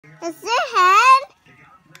Is your hand?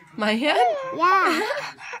 My hand? Yeah.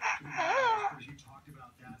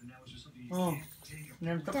 Oh,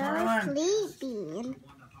 They're sleeping.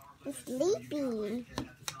 They're sleeping.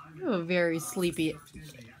 You're a very sleepy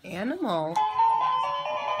animal.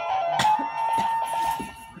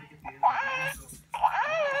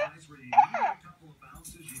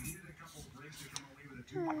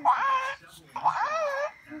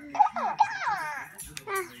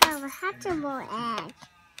 That's a Hatchimal egg.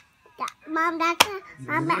 Mom, that's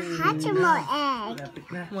a Hatchimal egg. lapit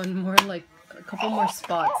na. One more, like a couple more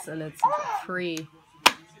spots, and it's free.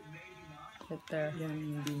 Right there. Yan,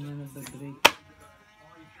 hindi na nag-break.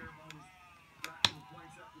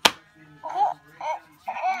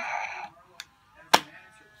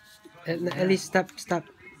 At least stop.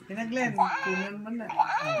 Pinaglen, tulan mo na.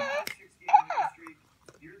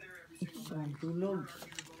 Tulog.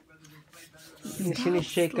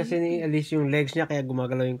 Sinishake kasi ni Alice yung legs niya kaya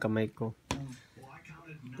gumagalaw yung kamay ko.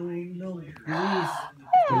 Tulog. Please.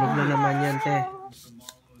 Tulog na naman yan, te.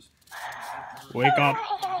 Wake up.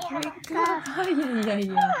 Ay, ay, ay,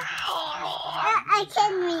 ay. I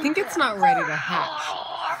can I read. think it's not ready to hatch.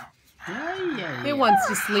 Ay, ay, It wants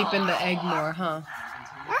to sleep in the egg more, huh?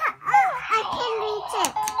 I can reach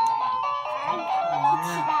it.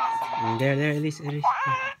 There, Alice.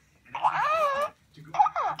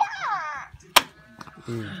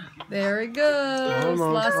 There it goes.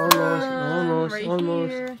 Last one. Right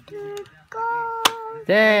almost. here. Go.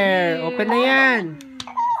 There, open na yan.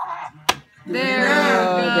 There.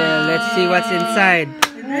 Oh, there. Let's see what's inside.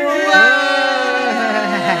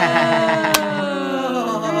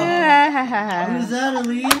 What is that,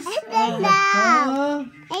 Elise?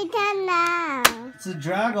 I don't know. It's a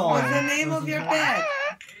dragon. What's the name of your pet?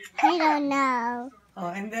 I don't know. Oh,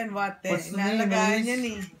 and then what? What's the name, Inalagaan Elise? yan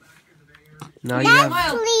eh. Now you That's have.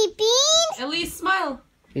 Smile. sleeping. Elise, smile.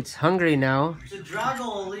 It's hungry now. It's a dragon,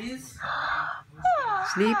 Elise.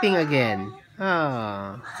 Sleeping again.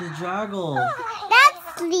 Ah. It's a dragon. That's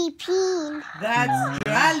sleeping. That's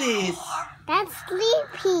Alice. That's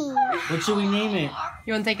sleeping. What should we name it?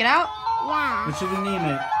 You want to take it out? Yeah. What should we name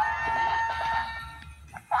it?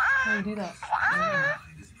 How do you do that?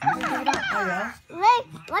 Oh, yeah? Look,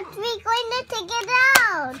 what we going to take it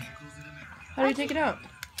out? How do you take it out?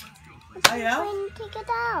 Oh, yeah? Going to take it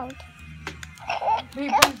out.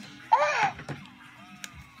 Wait, wait.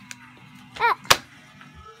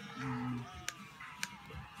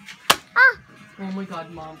 Oh my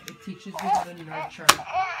god, Mom. It teaches you how to nurture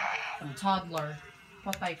a toddler.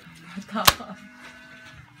 Patay ka.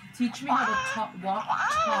 Teach me how to walk,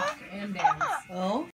 talk, and dance. Oh?